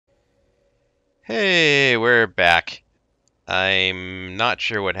Hey, we're back. I'm not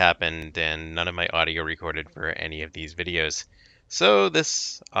sure what happened, and none of my audio recorded for any of these videos. So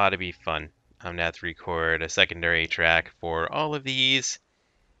this ought to be fun. I'm gonna have to record a secondary track for all of these,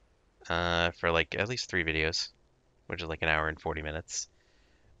 for like at least 3 videos, which is like an hour and 40 minutes.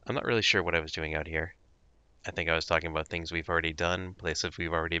 I'm not really sure what I was doing out here. I think I was talking about things we've already done, places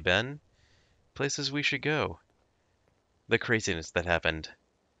we've already been, places we should go, the craziness that happened.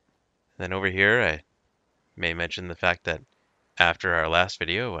 Then over here, I may mention the fact that after our last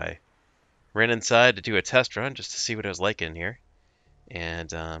video, I ran inside to do a test run just to see what it was like in here,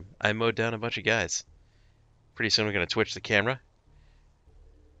 and I mowed down a bunch of guys. Pretty soon we're going to twitch the camera.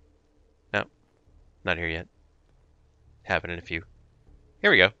 No, not here yet. Happen in a few.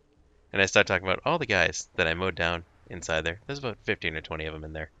 Here we go. And I start talking about all the guys that I mowed down inside there. There's about 15 or 20 of them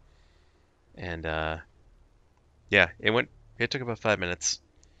in there. And yeah, it took about 5 minutes.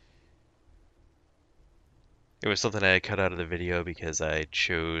 It was something I cut out of the video because I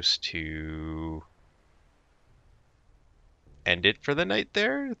chose to end it for the night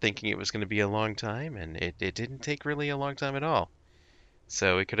there, thinking it was going to be a long time, and it didn't take really a long time at all.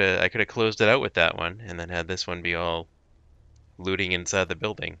 So I could have closed it out with that one and then had this one be all looting inside the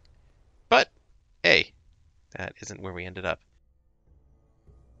building. But hey, that isn't where we ended up.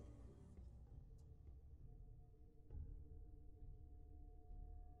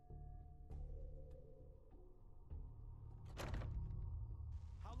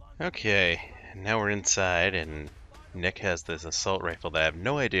 Okay, now we're inside and Nick has this assault rifle that I have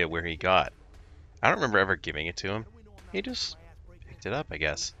no idea where he got. I don't remember ever giving it to him. He just picked it up, I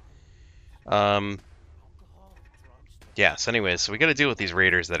guess. Yeah, so anyways, so we gotta deal with these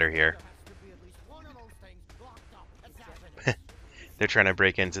raiders that are here. They're trying to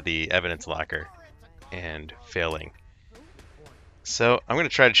break into the evidence locker and failing. So I'm going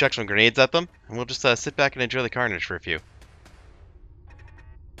to try to chuck some grenades at them, and we'll just sit back and enjoy the carnage for a few.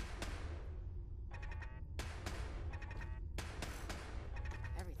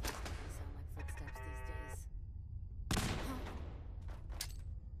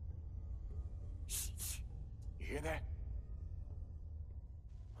 You hear that?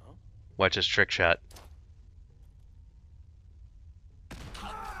 Huh? Watch this trick shot.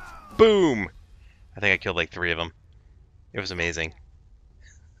 Boom! I think I killed like 3 of them. It was amazing.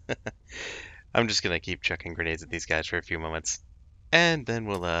 I'm just going to keep chucking grenades at these guys for a few moments. And then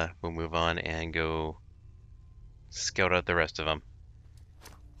we'll move on and go scout out the rest of them.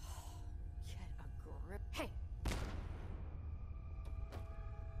 Hey.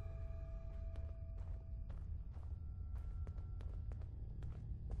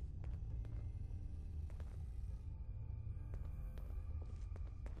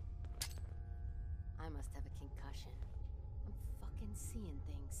 I must have a concussion. I'm fucking seeing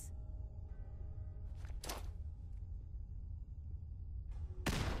things.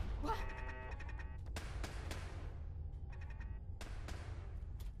 What?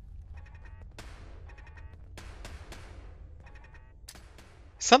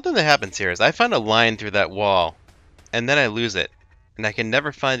 Something that happens here is I find a line through that wall, and then I lose it, and I can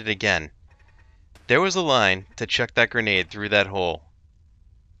never find it again. There was a line to chuck that grenade through that hole,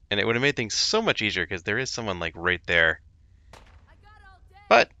 and it would have made things so much easier because there is someone like right there.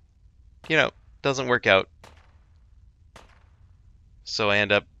 But, you know, doesn't work out. So I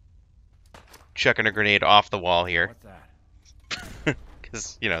end up chucking a grenade off the wall here. What's that?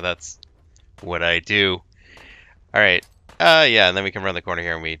 Because, you know, that's what I do. Alright. Yeah, and then we can run the corner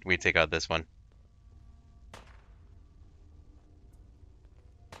here and we take out this one.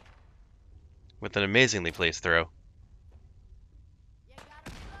 With an amazingly placed throw.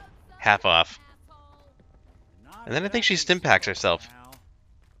 Half off. And then I think she stimpacks herself.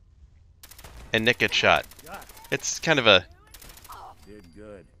 And Nick gets shot. It's kind of a Did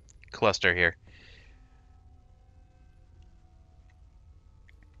good. cluster here.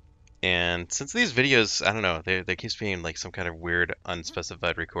 And since these videos, I don't know, there keeps being like some kind of weird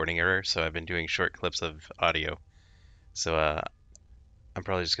unspecified recording error, so I've been doing short clips of audio. So I'm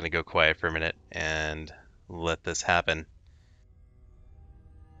probably just going to go quiet for a minute and let this happen.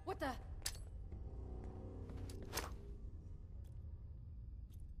 What the?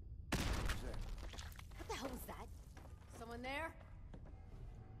 What the hell was that? Someone there?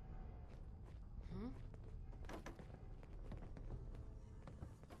 Hmm?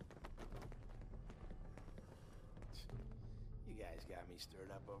 You guys got me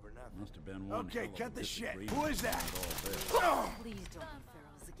stirred up over nothing. Must have been one. Okay, hell of cut a the shit. disagreement Who is that? about all this. Please don't be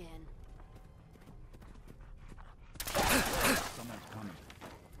ferals again. Someone's coming.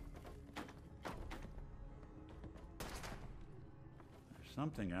 There's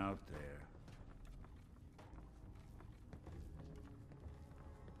something out there.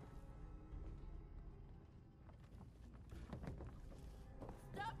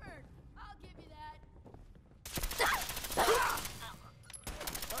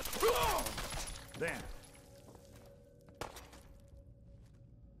 Then.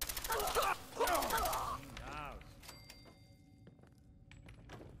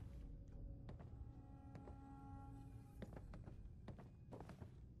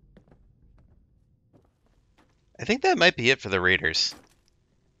 I think that might be it for the raiders.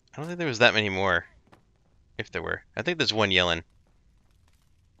 I don't think there was that many more. If there were. I think there's one yelling.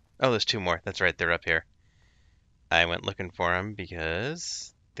 Oh, there's two more. That's right, they're up here. I went looking for them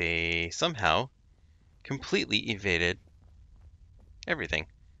because they somehow completely evaded everything.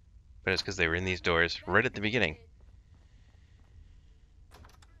 But it's because they were in these doors right at the beginning.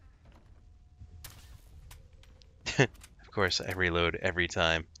 Of course, I reload every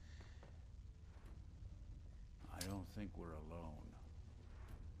time. I don't think we're alone.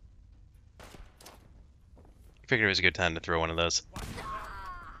 I figured it was a good time to throw one of those.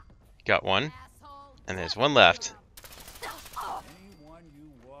 Got one, and there's one left. Anyone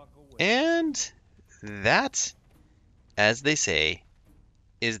you walk away. And that, as they say,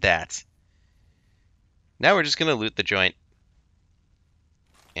 is that. Now we're just gonna loot the joint.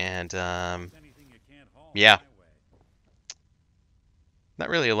 And, Anything you can't haul yeah. my way. Not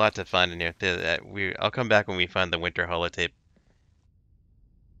really a lot to find in here. I'll come back when we find the winter holotape.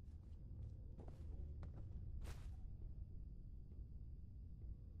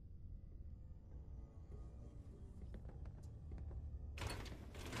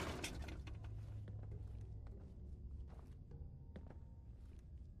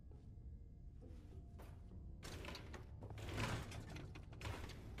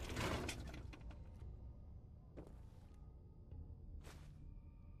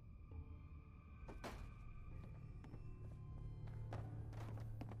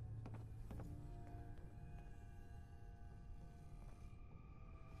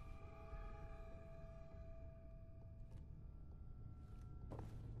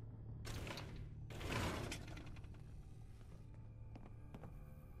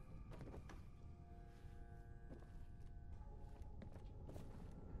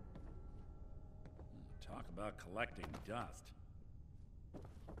 Talk about collecting dust.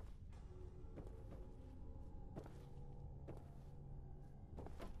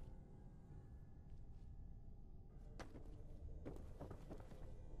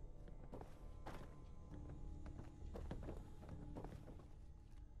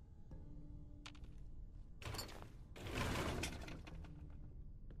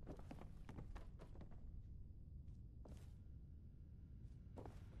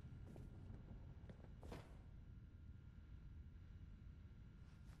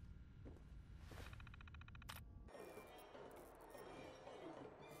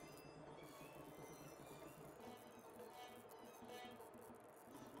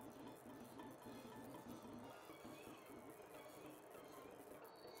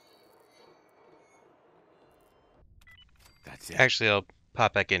 That's it. Actually, I'll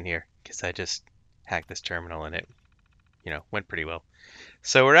pop back in here because I just hacked this terminal and it, went pretty well.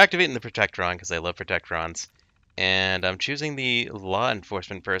 So we're activating the Protectron because I love Protectrons. And I'm choosing the law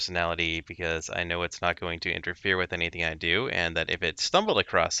enforcement personality because I know it's not going to interfere with anything I do, and that if it stumbled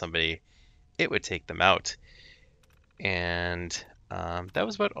across somebody, it would take them out. And that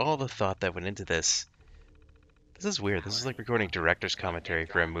was about all the thought that went into this. This is weird. This is like recording director's commentary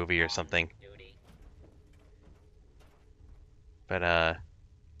for a movie or something. But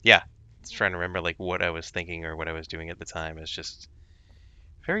yeah, just trying to remember like what I was thinking or what I was doing at the time. It's just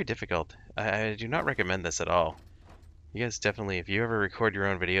very difficult. I do not recommend this at all. You guys definitely, if you ever record your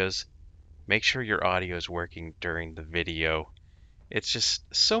own videos, make sure your audio is working during the video. It's just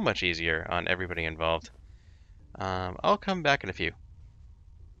so much easier on everybody involved. I'll come back in a few.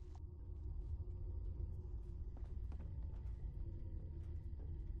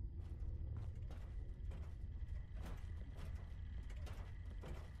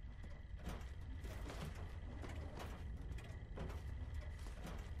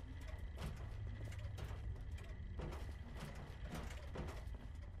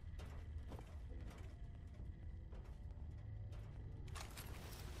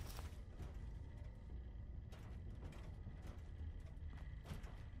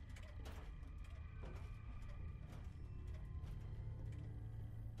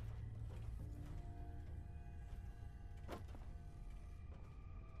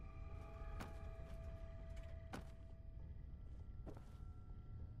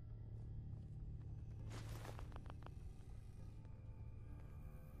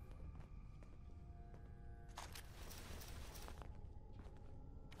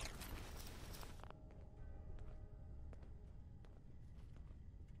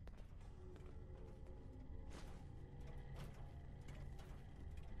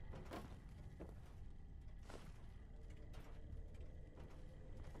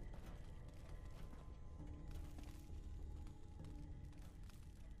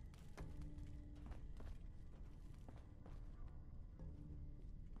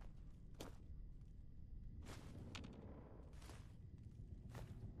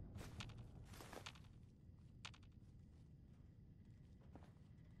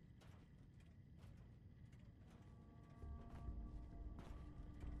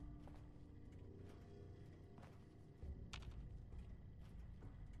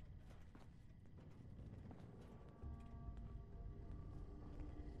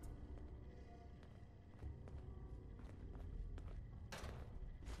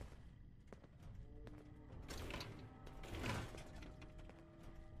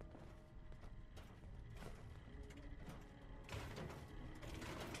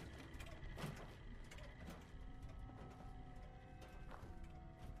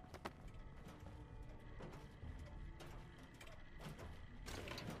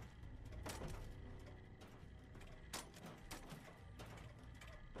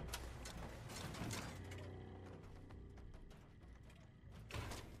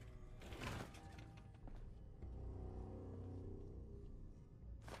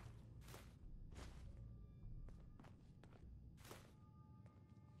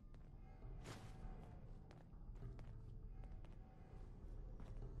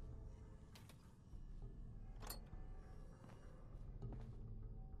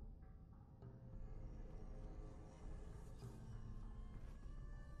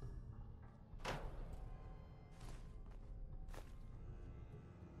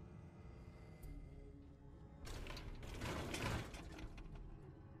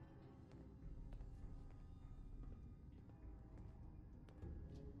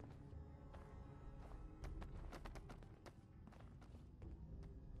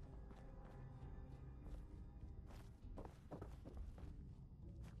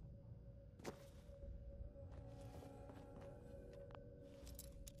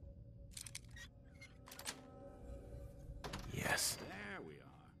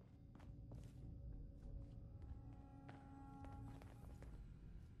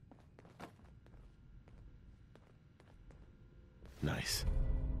 place.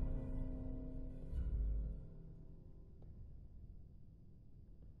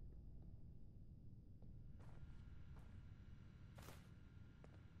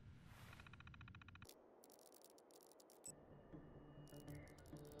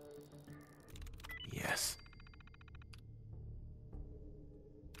 Yes.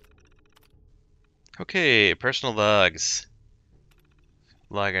 Okay, personal logs.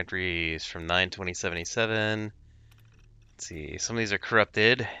 Log entries from 9/20/77. Let's see, some of these are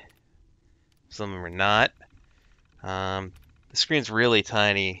corrupted. Some of them are not. The screen's really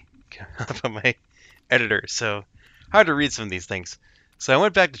tiny up on my editor, so hard to read some of these things. So I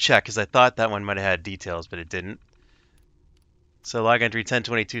went back to check because I thought that one might have had details, but it didn't. So log entry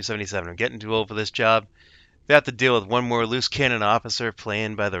 10/22/77. I'm getting too old for this job. If I have to deal with one more loose cannon officer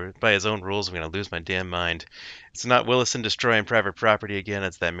playing by his own rules, I'm gonna lose my damn mind. It's not Willison destroying private property again.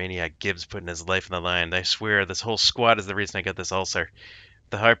 It's that maniac Gibbs putting his life on the line. I swear, this whole squad is the reason I got this ulcer. If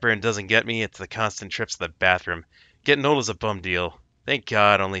the heartburn doesn't get me, it's the constant trips to the bathroom. Getting old is a bum deal. Thank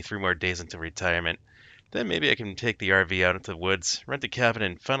God, only 3 more days until retirement. Then maybe I can take the RV out into the woods, rent a cabin,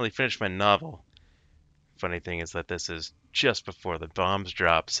 and finally finish my novel. Funny thing is that this is just before the bombs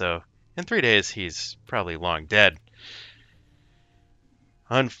drop, so in 3 days he's probably long dead.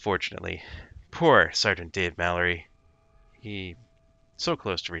 Unfortunately. Poor Sergeant Dave Mallory. He so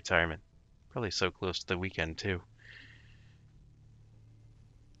close to retirement. Probably so close to the weekend, too.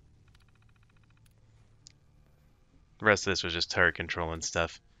 The rest of this was just turret control and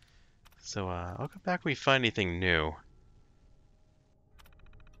stuff. So I'll go back when we find anything new.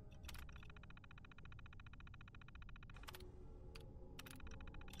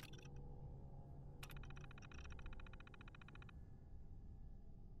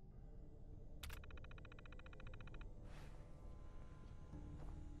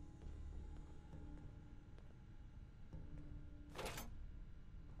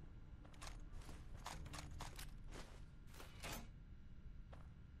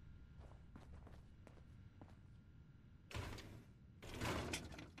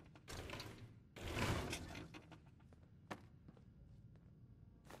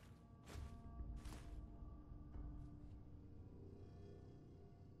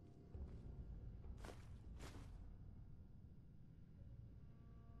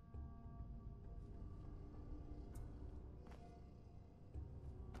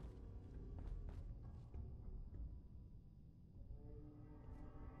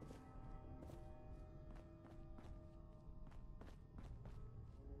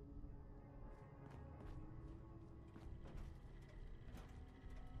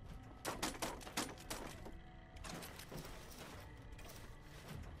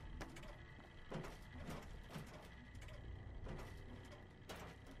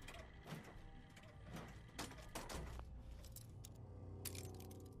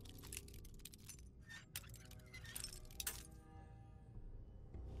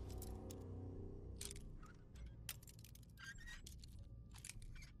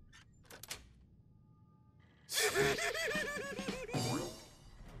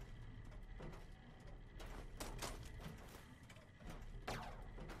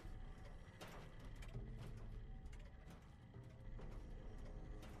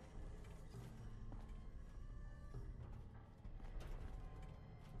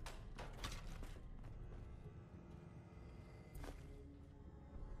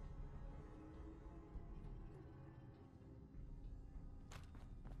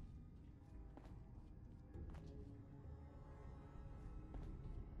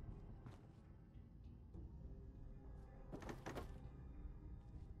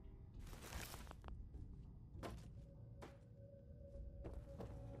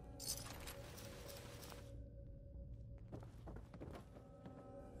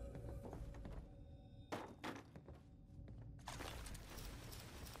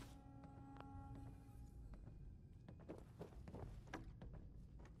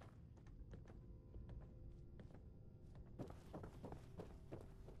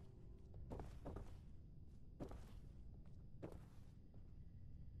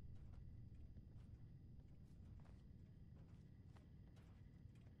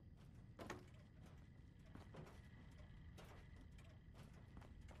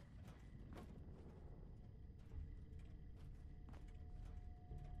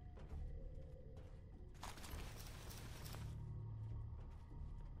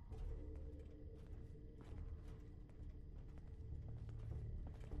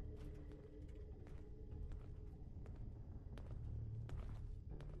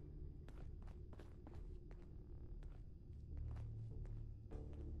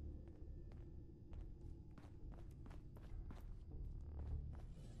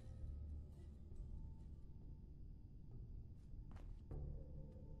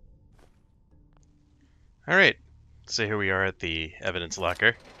 Alright, so here we are at the evidence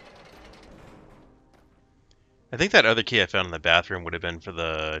locker. I think that other key I found in the bathroom would have been for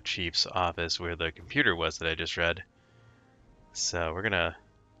the chief's office where the computer was that I just read. So we're gonna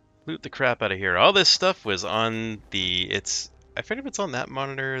loot the crap out of here. All this stuff was on I forget if it's on that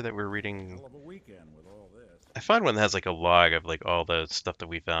monitor that we're reading. Hell of a weekend with all this. I found one that has like a log of like all the stuff that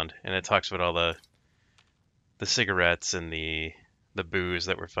we found, and it talks about all the cigarettes and the booze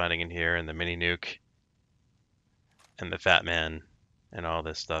that we're finding in here, and the mini nuke, and the fat man, and all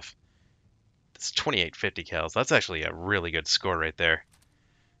this stuff. It's 2850 cals. That's actually a really good score right there.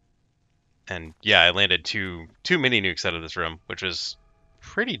 And yeah, I landed two mini nukes out of this room, which was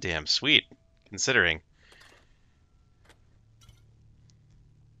pretty damn sweet, considering.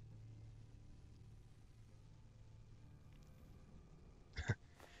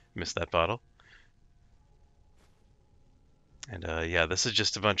 Missed that bottle. And yeah, this is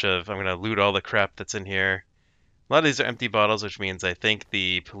just a bunch of, I'm gonna loot all the crap that's in here. A lot of these are empty bottles, which means I think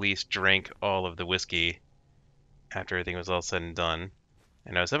the police drank all of the whiskey after everything was all said and done.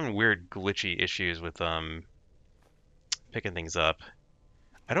 And I was having weird glitchy issues with picking things up.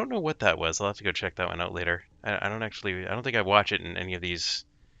 I don't know what that was. I'll have to go check that one out later. I don't think I watch it in any of these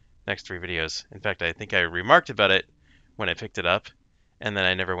next 3 videos. In fact, I think I remarked about it when I picked it up, and then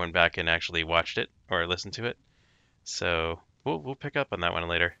I never went back and actually watched it or listened to it. So we'll pick up on that one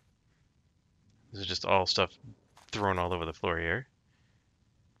later. This is just all stuff thrown all over the floor here.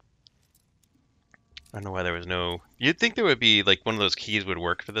 I don't know why there was no... You'd think there would be, like, one of those keys would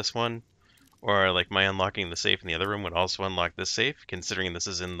work for this one. Or, like, my unlocking the safe in the other room would also unlock this safe, considering this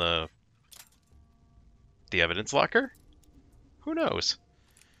is in the evidence locker? Who knows?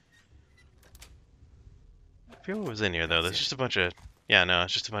 I feel what was in here, though. There's just a bunch of... Yeah, no,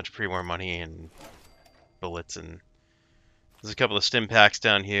 it's just a bunch of pre-war money and bullets and... There's a couple of stim packs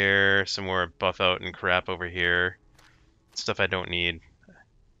down here, some more buff out and crap over here. Stuff I don't need.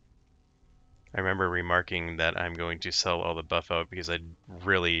 I remember remarking that I'm going to sell all the buff out because I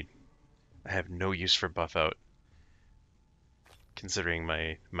have no use for buff out, considering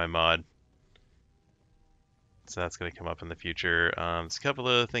my mod. So that's going to come up in the future. There's a couple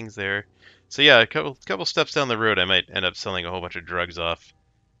of things there. So yeah, a couple steps down the road, I might end up selling a whole bunch of drugs off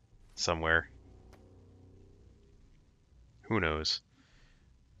somewhere. Who knows?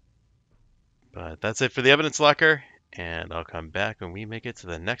 But that's it for the evidence locker, and I'll come back when we make it to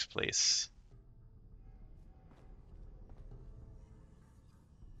the next place.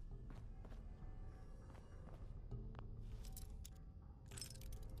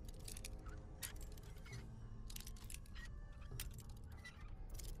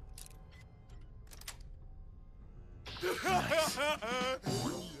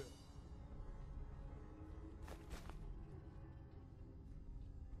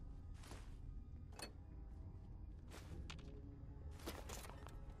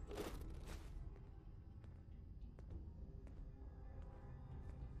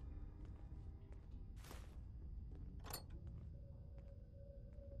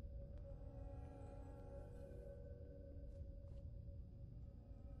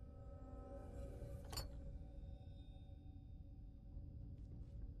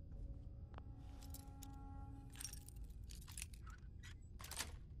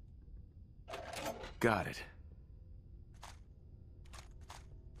 Got it.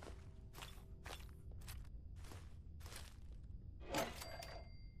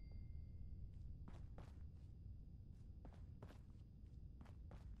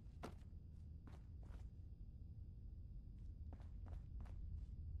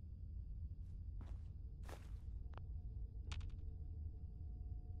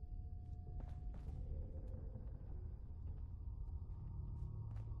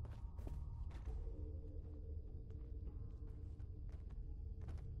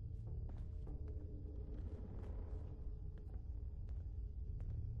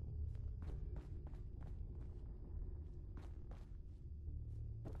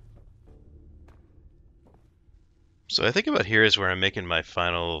 So I think about here is where I'm making my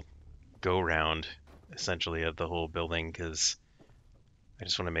final go-round, essentially, of the whole building, because I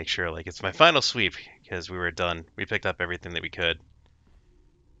just want to make sure, like, it's my final sweep, because we were done. We picked up everything that we could.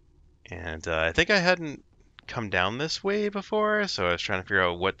 And I think I hadn't come down this way before, so I was trying to figure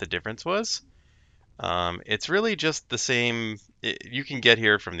out what the difference was. It's really just the same. You can get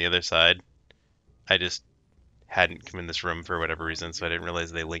here from the other side. I just hadn't come in this room for whatever reason, so I didn't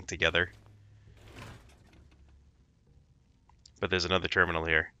realize they linked together. But there's another terminal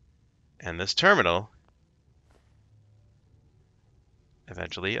here. And this terminal,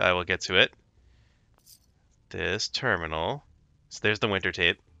 eventually I will get to it. This terminal, so there's the winter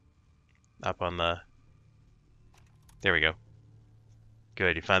tape up on the There we go.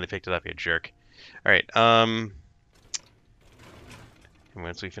 Good, you finally picked it up, you jerk. Alright, and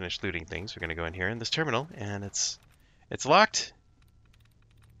once we finish looting things, we're gonna go in here in this terminal, and it's locked.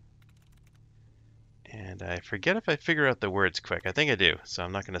 And I forget if I figure out the words quick. I think I do, so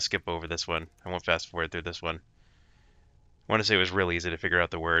I'm not gonna skip over this one. I won't fast forward through this one. I want to say it was really easy to figure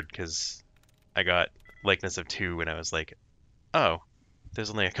out the word, because I got likeness of 2 and I was like, oh,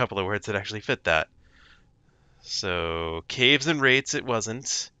 there's only a couple of words that actually fit that. So, caves and rates it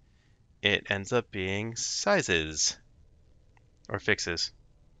wasn't. It ends up being sizes. Or fixes.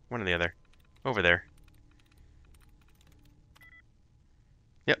 One or the other. Over there.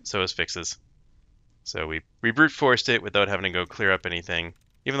 Yep, so it was fixes. So we brute forced it without having to go clear up anything.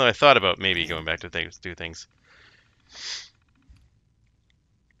 Even though I thought about maybe going back to do things.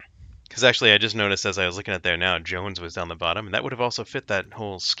 Because actually I just noticed as I was looking at there now, Jones was down the bottom, and that would have also fit that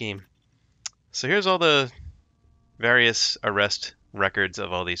whole scheme. So here's all the various arrest records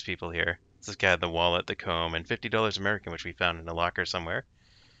of all these people here. This guy had the wallet, the comb, and $50 American, which we found in a locker somewhere.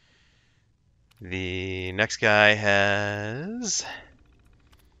 The next guy has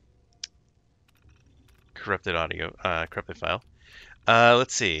corrupted audio, corrupted file.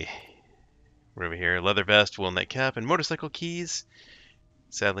 Let's see. We're over here. Leather vest, wool neck cap, and motorcycle keys.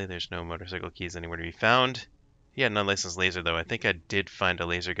 Sadly, there's no motorcycle keys anywhere to be found. He had an unlicensed laser, though. I think I did find a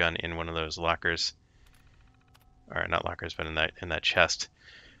laser gun in one of those lockers. Or not lockers, but in that chest.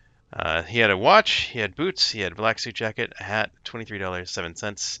 He had a watch, he had boots, he had a black suit jacket, a hat,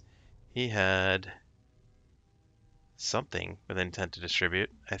 $23.07. He had something with intent to distribute.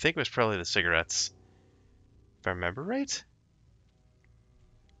 I think it was probably the cigarettes, if I remember right.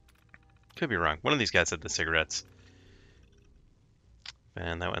 Could be wrong. One of these guys had the cigarettes.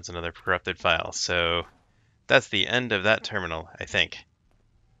 And that one's another corrupted file. So that's the end of that terminal, I think.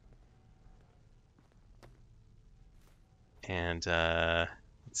 And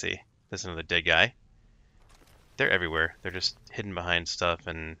let's see. There's another dead guy. They're everywhere. They're just hidden behind stuff,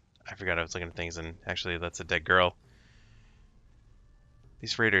 and I forgot I was looking at things, and actually that's a dead girl.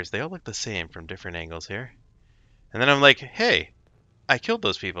 These raiders, they all look the same from different angles here. And then I'm like, hey, I killed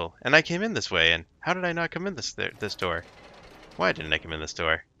those people, and I came in this way, and how did I not come in this door? Why didn't I come in this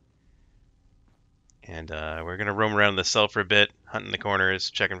door? And we're going to roam around the cell for a bit, hunting the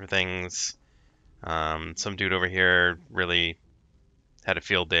corners, checking for things. Some dude over here really had a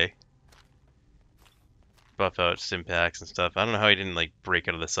field day. Buff out Stimpaks and stuff. I don't know how he didn't like break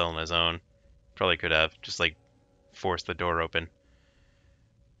out of the cell on his own. Probably could have. Just like forced the door open.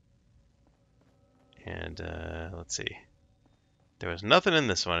 And let's see. There was nothing in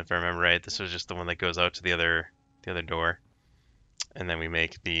this one, if I remember right. This was just the one that goes out to the other door. And then we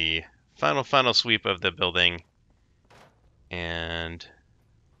make the final sweep of the building. And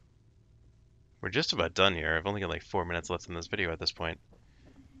we're just about done here. I've only got like 4 minutes left in this video at this point.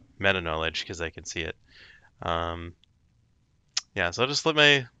 Meta knowledge, because I can see it. Yeah, so I'll just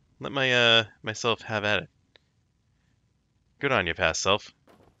let myself have at it. Good on you, past self.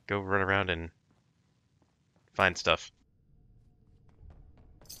 Go run around and find stuff.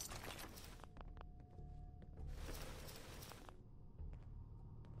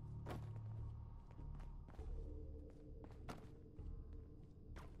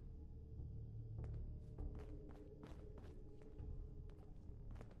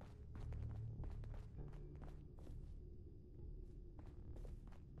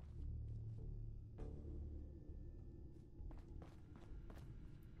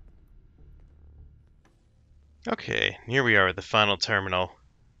 Okay, here we are at the final terminal.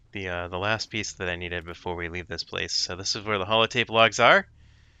 The last piece that I needed before we leave this place. So this is where the holotape logs are.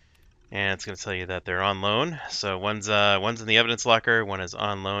 And it's going to tell you that they're on loan. So one's in the evidence locker, one is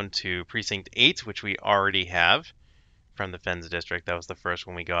on loan to Precinct 8, which we already have from the Fens District. That was the first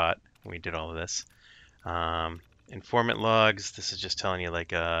one we got when we did all of this. Informant logs, this is just telling you, like,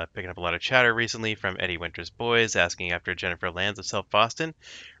 picking up a lot of chatter recently from Eddie Winter's boys, asking after Jennifer Lands of South Boston.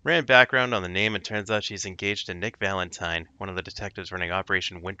 Ran background on the name, and turns out she's engaged to Nick Valentine, one of the detectives running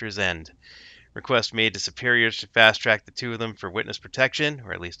Operation Winter's End. Request made to superiors to fast-track the two of them for witness protection,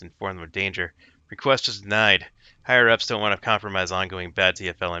 or at least inform them of danger. Request is denied. Higher-ups don't want to compromise ongoing bad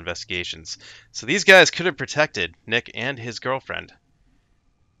TFL investigations. So these guys could have protected Nick and his girlfriend.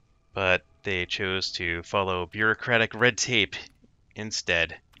 But they chose to follow bureaucratic red tape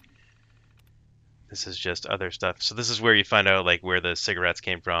instead. This is just other stuff. So this is where you find out like where the cigarettes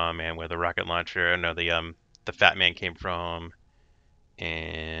came from and where the rocket launcher, no, the Fat Man came from,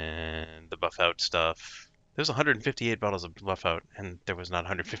 and the buff out stuff. There's 158 bottles of buff out, and there was not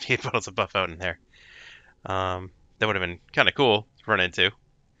 158 bottles of buff out in there. That would have been kind of cool to run into.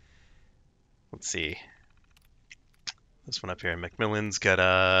 Let's see. This one up here. Macmillan's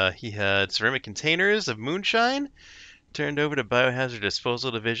got he had ceramic containers of moonshine turned over to biohazard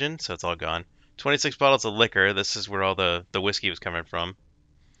disposal division, so it's all gone. 26 bottles of liquor. This is where all the whiskey was coming from.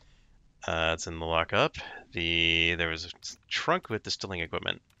 It's in the lockup. There was a trunk with distilling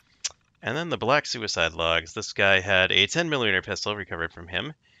equipment. And then the black suicide logs. This guy had a 10mm pistol recovered from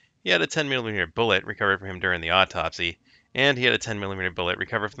him. He had a 10mm bullet recovered from him during the autopsy. And he had a 10mm bullet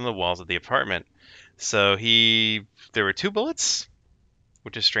recovered from the walls of the apartment. So there were 2 bullets,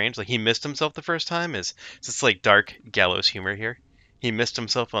 which is strange. Like, he missed himself the first time. It's like dark gallows humor here. He missed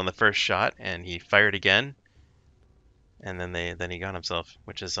himself on the first shot, and he fired again. And then he got himself,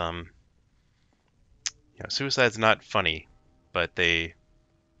 which is, suicide's not funny, but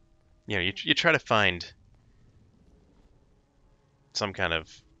you try to find some kind of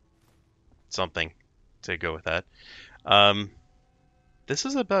something to go with that. This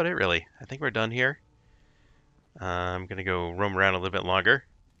is about it, really. I think we're done here. I'm gonna go roam around a little bit longer,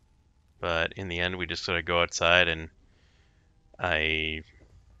 but in the end, we just sort of go outside, and I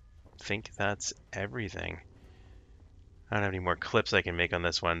think that's everything. I don't have any more clips I can make on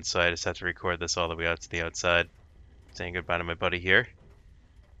this one, so I just have to record this all the way out to the outside. Saying goodbye to my buddy here.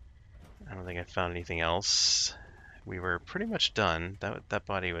 I don't think I found anything else. We were pretty much done. That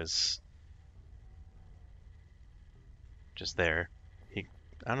body was just there. I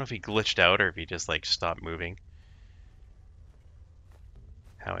don't know if he glitched out or if he just like stopped moving.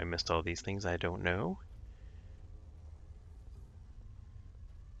 How I missed all these things, I don't know.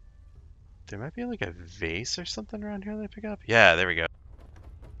 There might be like a vase or something around here that I pick up. Yeah, there we go.